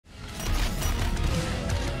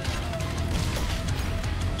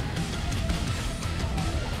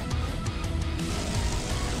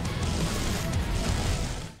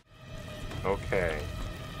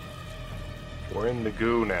in the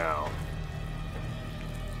goo now.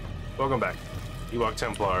 Welcome back. Ewok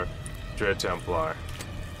Templar, Dread Templar.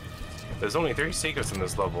 There's only 3 secrets in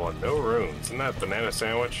this level and no runes. Isn't that banana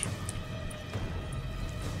sandwich?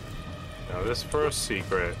 Now this first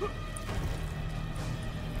secret.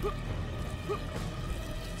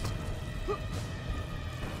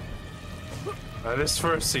 This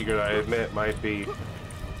first secret, I admit, might be...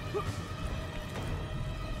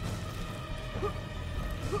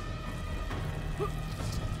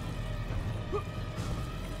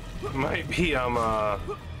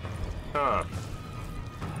 huh.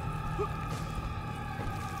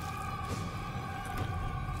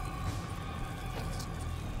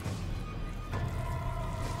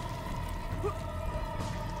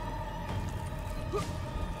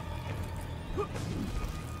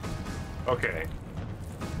 Okay.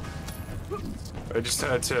 I just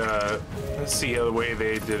had to see how the way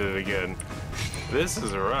they did it again. This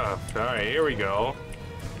is rough. Alright, here we go.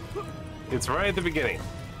 It's right at the beginning.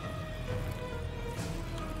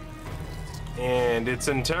 And it's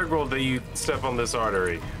integral that you step on this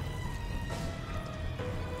artery.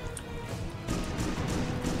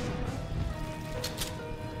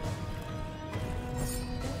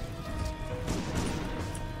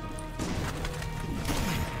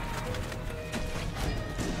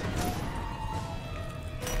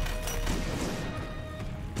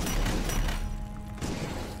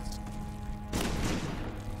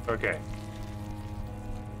 Okay.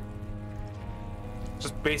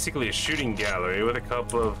 Just basically a shooting gallery with a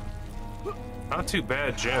couple of not too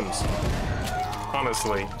bad gems,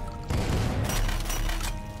 honestly.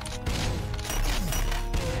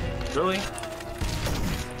 Really?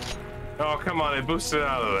 Oh, come on, it boosted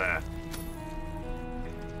out of that.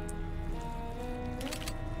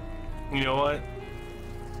 You know what?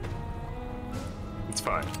 It's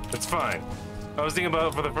fine. It's fine. I was thinking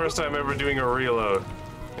about, for the first time ever, doing a reload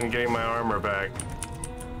and getting my armor back.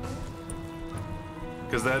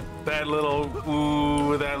 Because that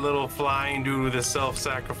little flying dude with his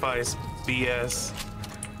self-sacrifice BS.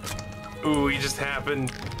 Ooh, he just happened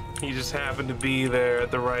to be there at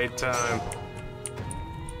the right time.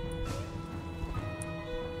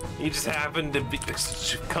 He just happened to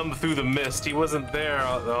come through the mist. He wasn't there.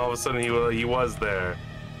 All of a sudden, he was there.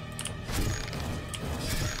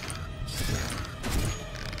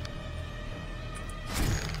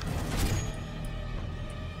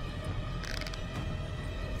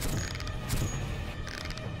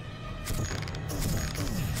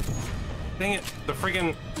 Dang it, the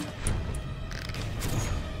friggin'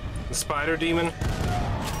 spider demon.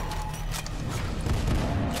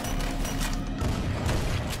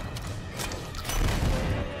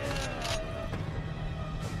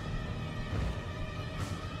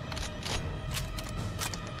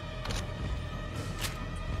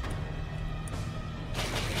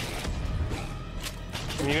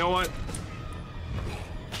 You know what?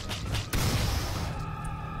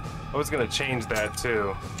 I was gonna change that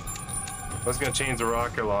too. I was gonna change the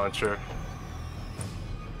rocket launcher.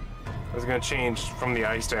 I was gonna change from the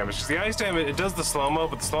ice damage, because the ice damage, it does the slow-mo,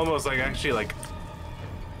 but the slow-mo is like actually like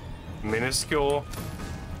minuscule.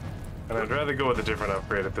 And I'd rather go with a different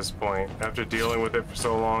upgrade at this point, after dealing with it for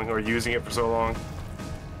so long, or using it for so long.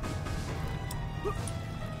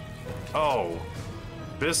 Oh,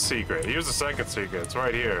 this secret. Here's the second secret. It's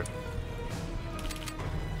right here.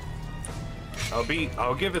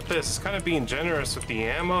 I'll give it this. It's kind of being generous with the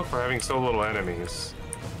ammo for having so little enemies.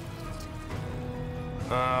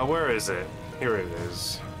 Where is it? Here it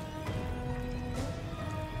is.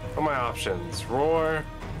 What are my options? Roar,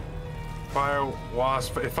 Fire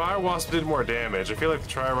Wasp. If Fire Wasp did more damage, I feel like the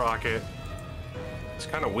Tri-Rocket is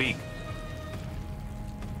kind of weak.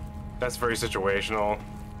 That's very situational.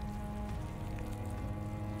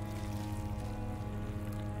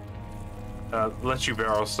 Lets you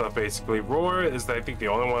barrel stuff, basically. Roar is, I think, the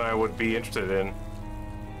only one I would be interested in.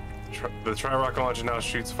 The Tri-Rocket launcher now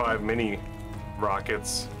shoots 5 mini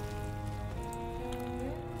rockets.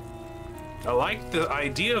 I like the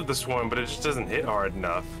idea of this one, but it just doesn't hit hard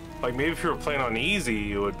enough. Like, maybe if you were playing on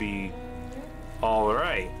easy, it would be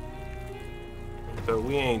alright. But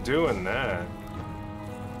we ain't doing that.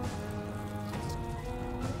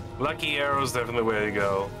 Lucky Arrow's definitely the way to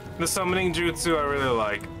go. The summoning jutsu I really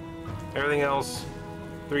like. Everything else,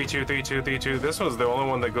 3-2, 3-2, 3-2. This one's the only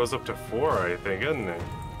one that goes up to 4, I think, isn't it?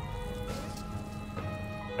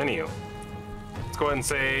 Anywho, let's go ahead and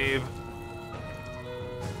save.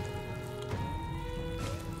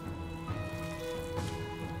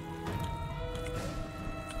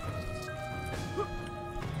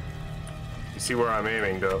 You see where I'm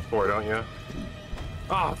aiming for, don't you?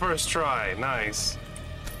 Ah, oh, first try, nice.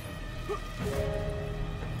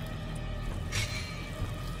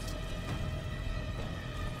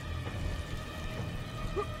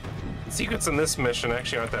 The secrets in this mission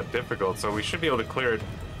actually aren't that difficult, so we should be able to clear it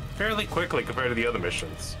fairly quickly compared to the other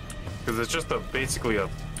missions. Because it's just basically a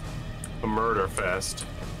murder fest.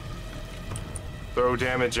 Throw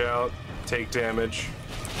damage out, take damage.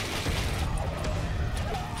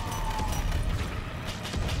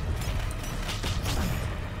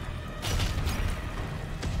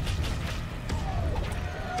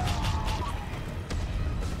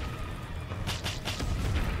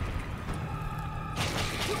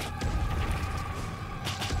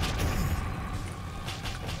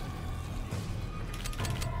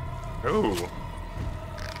 Ooh.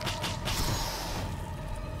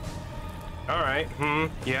 Alright,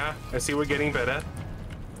 yeah, I see we're getting better.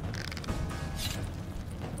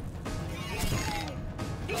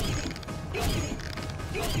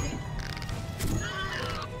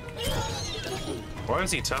 Why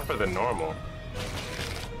is he tougher than normal?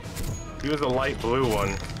 He was a light blue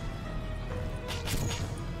one.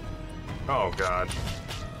 Oh god.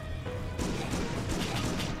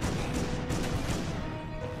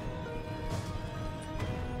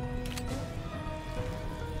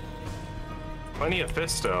 Plenty of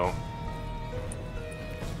Fisto.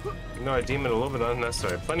 No, I deem it a little bit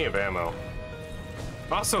unnecessary. Plenty of ammo.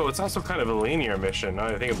 Also, it's also kind of a linear mission, now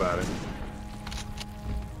that I think about it.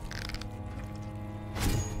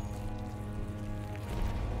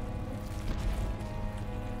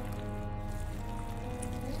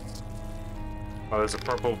 Oh, there's a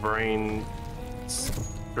purple brain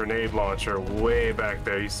grenade launcher way back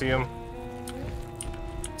there. You see him?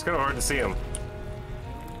 It's kind of hard to see him.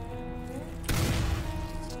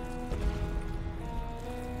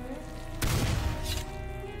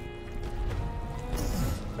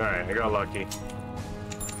 Alright, I got lucky.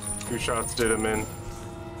 2 shots did him in.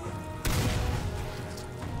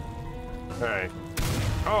 Alright.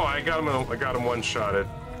 Oh, I got him one-shotted.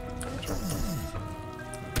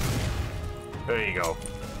 There you go.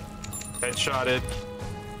 Headshotted.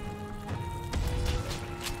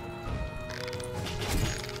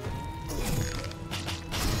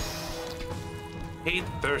 Hate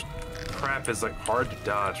their crap is like hard to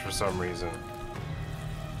dodge for some reason.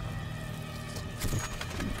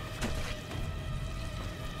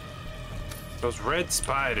 Those red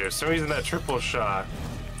spiders, for some reason that triple shot.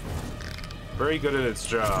 Very good at its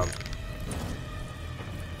job.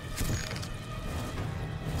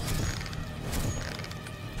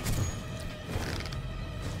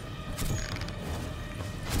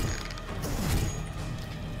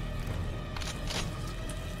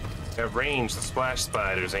 At range, the splash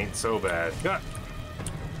spiders ain't so bad. God.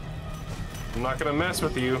 I'm not gonna mess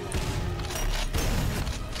with you.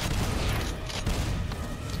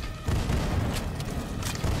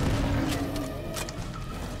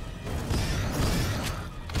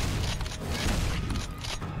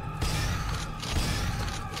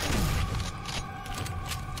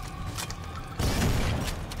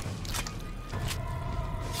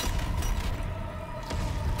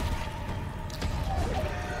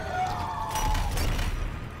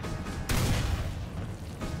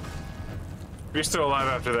 If you're still alive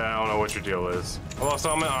after that, I don't know what your deal is. I lost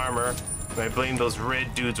all my armor, and I blame those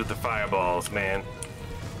red dudes with the fireballs, man.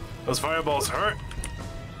 Those fireballs hurt.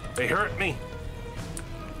 They hurt me.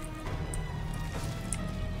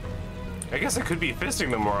 I guess I could be fisting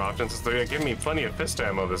them more often, since they're giving me plenty of fist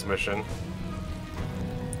ammo this mission.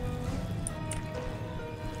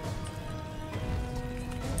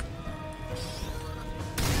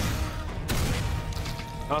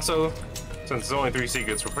 Also, since it's only 3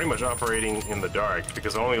 secrets, we're pretty much operating in the dark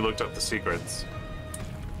because I only looked up the secrets.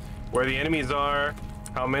 Where the enemies are,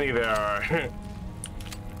 how many there are,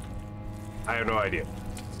 I have no idea.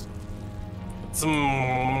 It's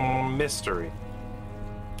some mystery.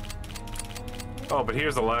 Oh, but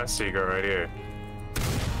here's the last secret right here.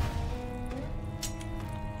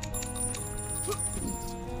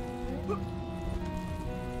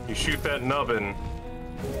 You shoot that nubbin,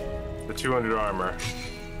 the 200 armor.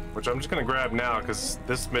 Which I'm just gonna grab now because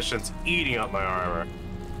this mission's eating up my armor.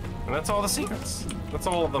 And that's all the secrets. That's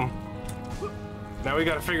all of them. Now we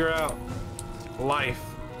gotta figure out life.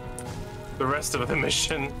 The rest of the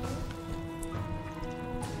mission.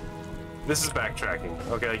 This is backtracking.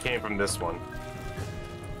 Okay, I came from this one.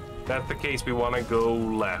 If that's the case, we wanna go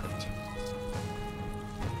left.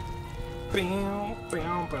 Bow,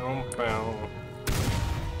 bow, bow, bow.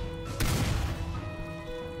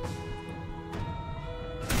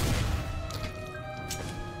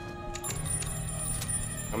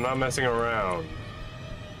 I'm not messing around.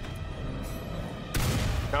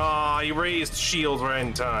 Aw, you raised shields right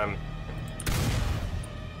in time.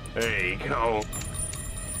 There you go.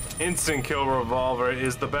 Instant kill revolver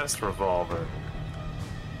is the best revolver.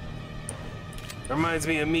 Reminds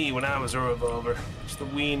me of me when I was a revolver. Just a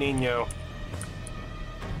wee Nino.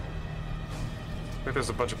 I think there's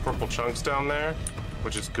a bunch of purple chunks down there,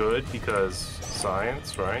 which is good because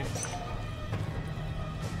science, right?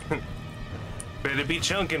 Better be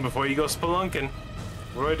chunking before you go spelunking.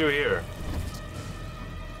 What do I do here?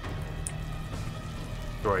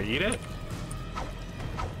 Do I eat it?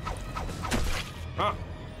 Oh.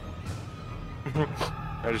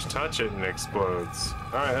 I just touch it and it explodes.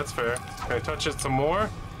 Alright, that's fair. Can I touch it some more?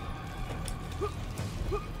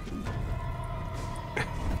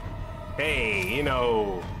 Hey, you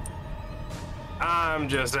know, I'm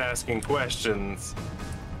just asking questions.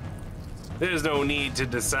 There's no need to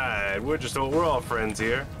decide. We're all friends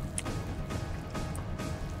here.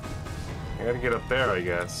 I gotta get up there, I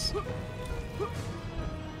guess.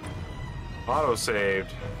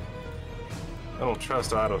 Auto-saved. I don't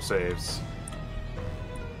trust autosaves.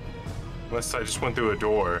 Unless I just went through a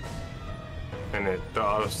door and the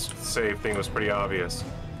auto-save thing was pretty obvious.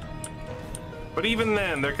 But even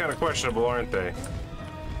then, they're kind of questionable, aren't they?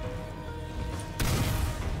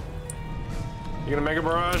 You gonna Mega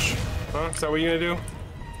Barrage? Huh? Is that what you're gonna do?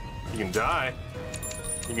 You can die.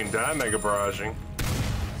 You can die Mega Barraging.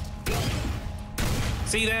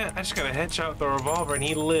 See that? I just got a headshot with the revolver and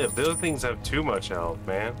he lived. Those things have too much health,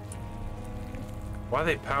 man. Why are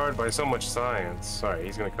they powered by so much science? Sorry,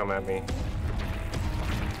 he's gonna come at me.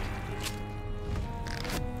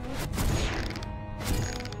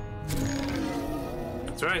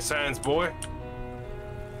 That's right, science boy.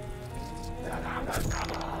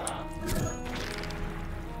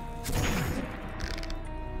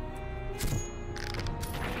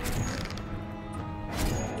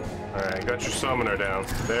 Alright, got your summoner down.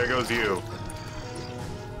 There goes you.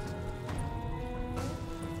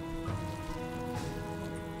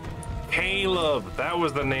 Caleb, that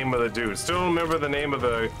was the name of the dude. Still don't remember the name of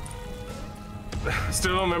the...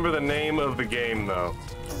 Still don't remember the name of the game, though.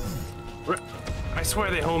 I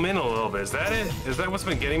swear they home in a little bit. Is that it? Is that what's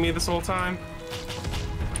been getting me this whole time?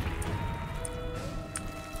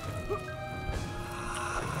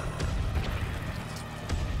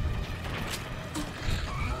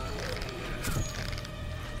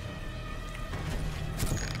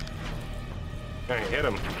 Hey, hit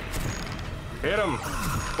him. Hit him!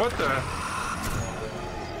 What the?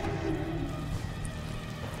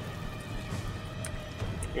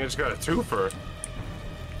 You just got a twofer.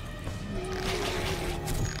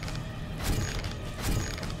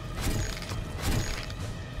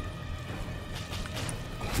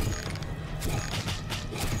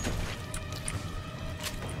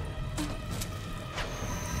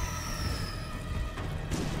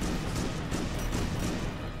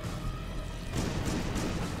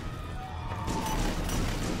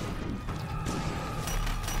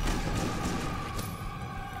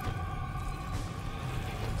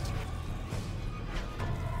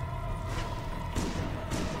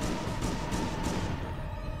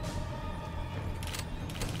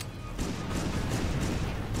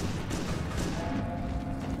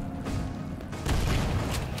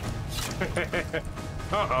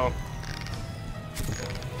 Uh-oh.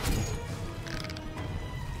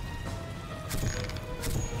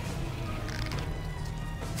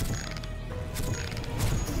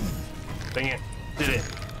 Dang it. Did it.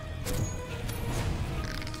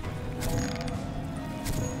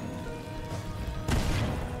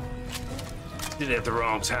 Did it at the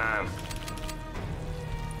wrong time.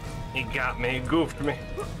 He got me, he goofed me.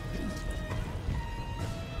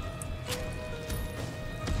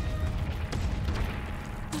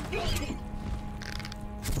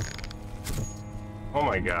 Oh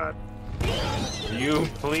my god. You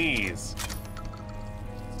please.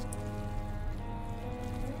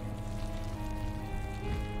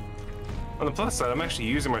 On the plus side, I'm actually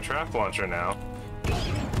using my trap launcher now.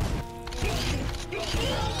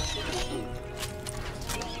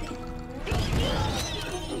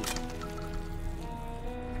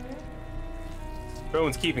 No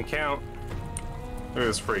one's keeping count. Look at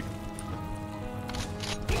this freak.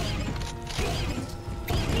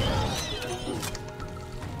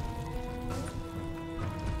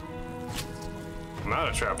 I'm out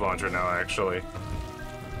of trap launcher now, actually.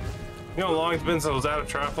 You know how long it's been since I was out of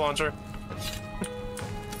trap launcher?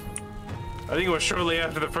 I think it was shortly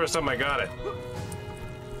after the first time I got it.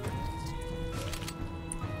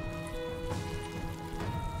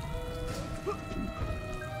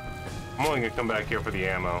 I'm only gonna come back here for the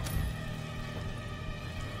ammo.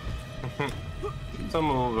 Some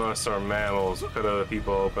of us are mammals, cut other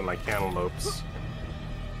people open like cantaloupes.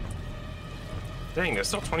 Dang, there's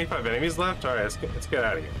still 25 enemies left? Alright, let's get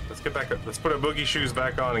out of here. Let's get back up. Let's put our boogie shoes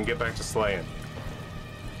back on and get back to slaying.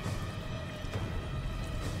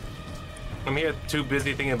 I'm here too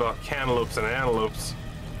busy thinking about cantaloupes and antelopes.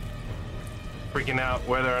 Freaking out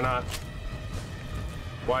whether or not.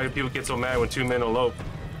 Why do people get so mad when two men elope?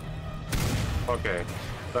 Okay,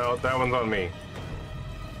 that one's on me.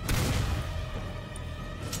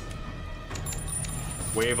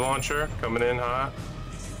 Wave launcher coming in hot.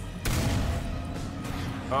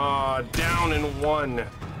 Ah, down in one.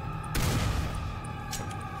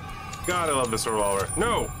 God, I love this revolver.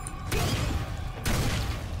 No!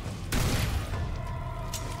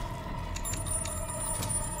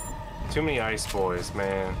 Too many ice boys,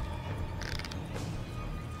 man.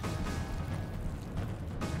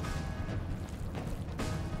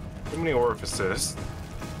 Too many orifices.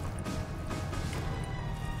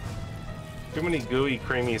 Too many gooey,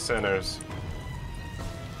 creamy centers.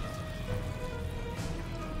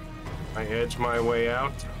 I edge my way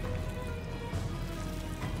out.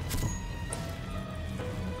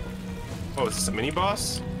 Oh, is this a mini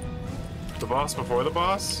boss? The boss before the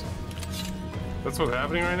boss? That's what's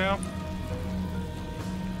happening right now?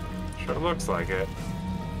 Sure looks like it.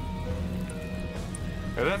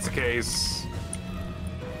 If that's the case...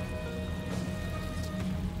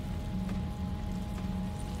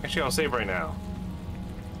 Actually, I'll save right now.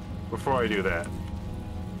 Before I do that.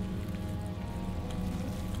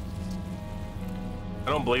 I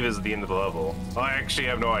don't believe this is the end of the level. I actually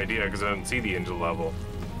have no idea because I didn't see the end of the level.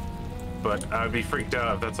 But I'd be freaked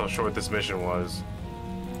out if that's how short this mission was.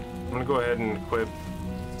 I'm gonna go ahead and equip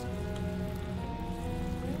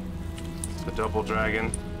the double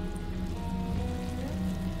dragon.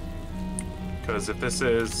 Because if this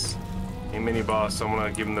is a mini boss, I'm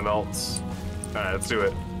gonna give him the melts. Alright, let's do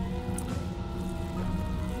it.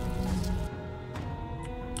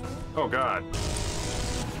 Oh god.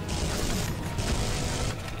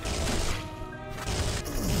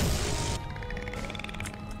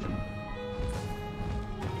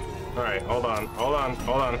 Alright, hold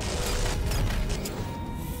on.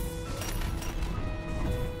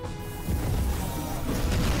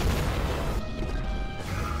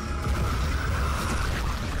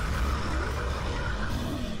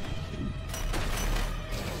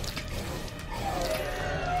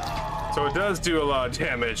 So it does do a lot of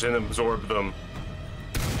damage and absorb them.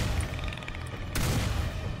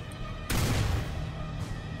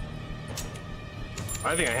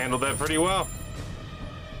 I think I handled that pretty well.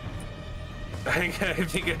 I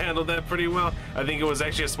think I handled that pretty well. I think it was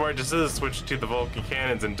actually a smart decision to switch to the Vulcan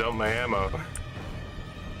cannons and dump my ammo.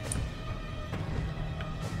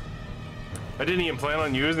 I didn't even plan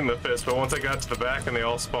on using the fist, but once I got to the back and they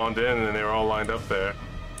all spawned in and they were all lined up there.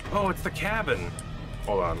 Oh, it's the cabin.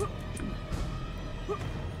 Hold on.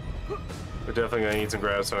 We're definitely gonna need to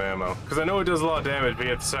grab some ammo. Because I know it does a lot of damage, but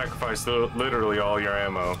you have to sacrifice literally all your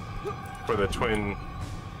ammo for the twin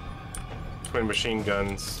machine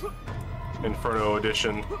guns. Inferno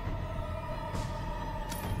edition.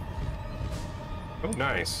 Oh,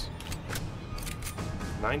 nice.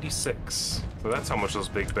 96. So that's how much those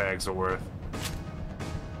big bags are worth.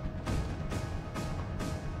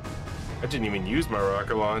 I didn't even use my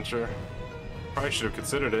rocket launcher. Probably should have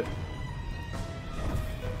considered it.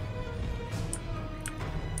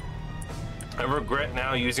 I regret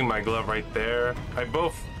now using my glove right there. I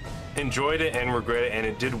both enjoyed it and regret it, and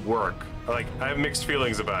it did work. Like, I have mixed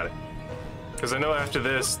feelings about it. Because I know after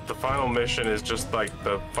this, the final mission is just like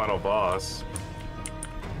the final boss.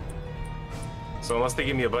 So unless they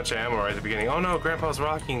give me a bunch of ammo right at the beginning. Oh no, Grandpa's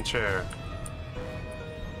rocking chair.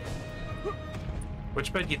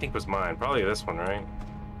 Which bed do you think was mine? Probably this one, right?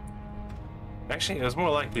 Actually, it was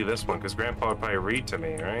more likely this one, because Grandpa would probably read to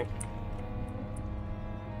me, right?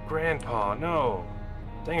 Grandpa, no.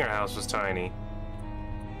 Dang, our house was tiny.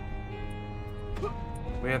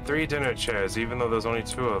 We had 3 dinner chairs, even though there's only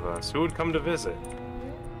 2 of us. Who would come to visit?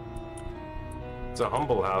 It's a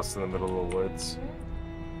humble house in the middle of the woods.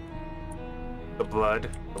 The blood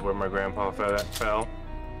of where my grandpa fell.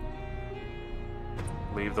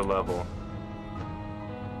 Leave the level.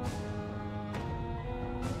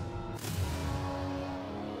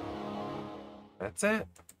 That's it.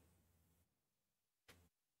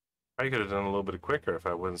 I could have done a little bit quicker if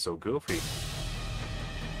I wasn't so goofy.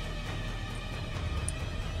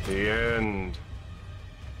 The end.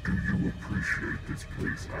 Do you appreciate this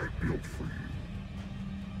place I built for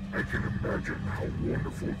you? I can imagine how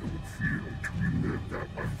wonderful it would feel to relive that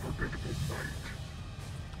unforgettable night.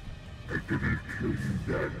 I didn't kill you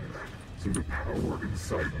then, so the power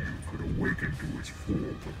inside you could awaken to its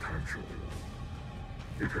full potential.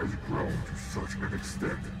 It has grown to such an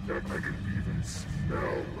extent that I can even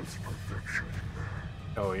smell its perfection.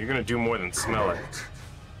 Oh, you're gonna do more than smell it.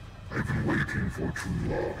 I've been waiting for too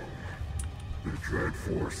long. The dread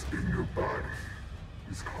force in your body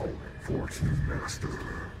is calling for its new master.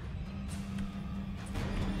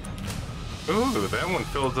 Ooh, that one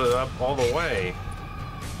filled it up all the way.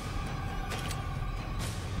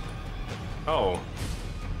 Oh.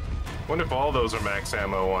 Wonder if all those are max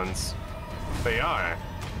ammo ones. They are.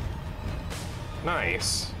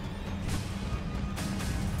 Nice.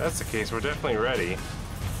 If that's the case, we're definitely ready.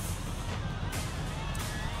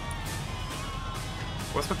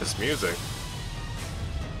 What's with this music?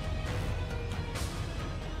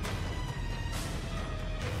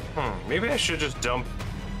 Maybe I should just dump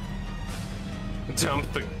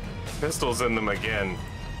the pistols in them again.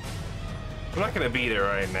 I'm not gonna beat it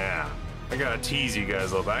right now. I gotta tease you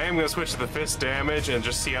guys a little bit. I am gonna switch to the fist damage and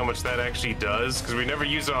just see how much that actually does, because we never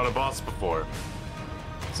used it on a boss before.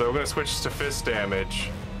 So we're gonna switch to fist damage,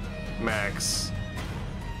 max,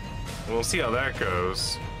 and we'll see how that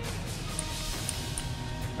goes.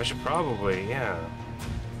 I should probably, yeah.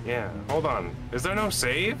 Hold on. Is there no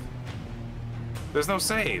save? There's no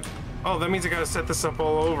save. Oh, that means I gotta set this up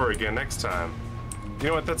all over again next time. You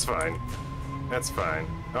know what? That's fine. That's fine.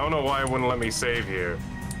 I don't know why it wouldn't let me save here.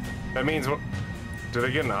 That means, did I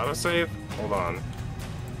get an autosave? Hold on.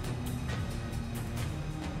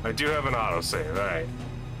 I do have an autosave, alright.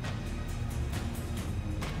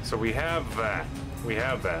 So we have that. We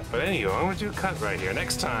have that. But anyway, I'm gonna do a cut right here.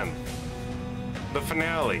 Next time, the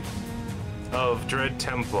finale of Dread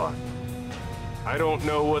Templar. I don't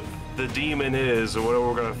know what the demon is or what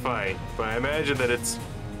we're gonna fight, but I imagine that it's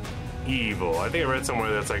evil. I think I read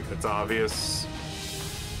somewhere that's like, it's obvious,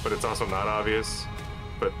 but it's also not obvious.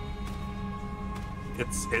 But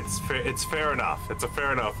it's fair enough. It's a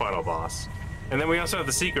fair enough final boss. And then we also have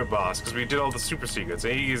the secret boss, because we did all the super secrets.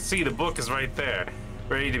 And you can see the book is right there,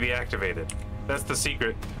 ready to be activated. That's the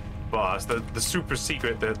secret boss, the super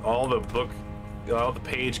secret that all the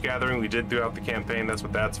page gathering we did throughout the campaign, that's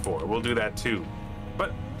what that's for. We'll do that too.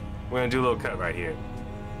 But we're gonna do a little cut right here.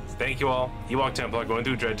 Thank you all. Ewok Templar, going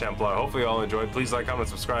through Dread Templar. Hopefully you all enjoyed. Please like, comment,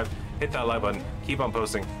 subscribe, hit that like button, keep on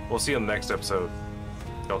posting. We'll see you in the next episode.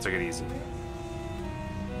 Y'all take it easy.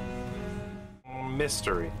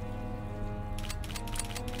 Mystery.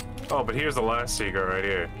 Oh, but here's the last secret right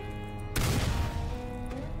here.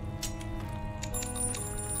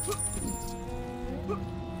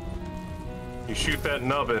 You shoot that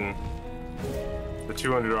nubbin, the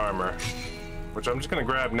 200 armor, which I'm just gonna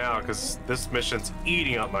grab now because this mission's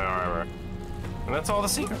eating up my armor. And that's all the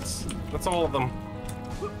secrets. That's all of them.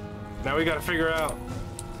 Now we gotta figure out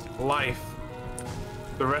life,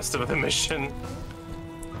 the rest of the mission.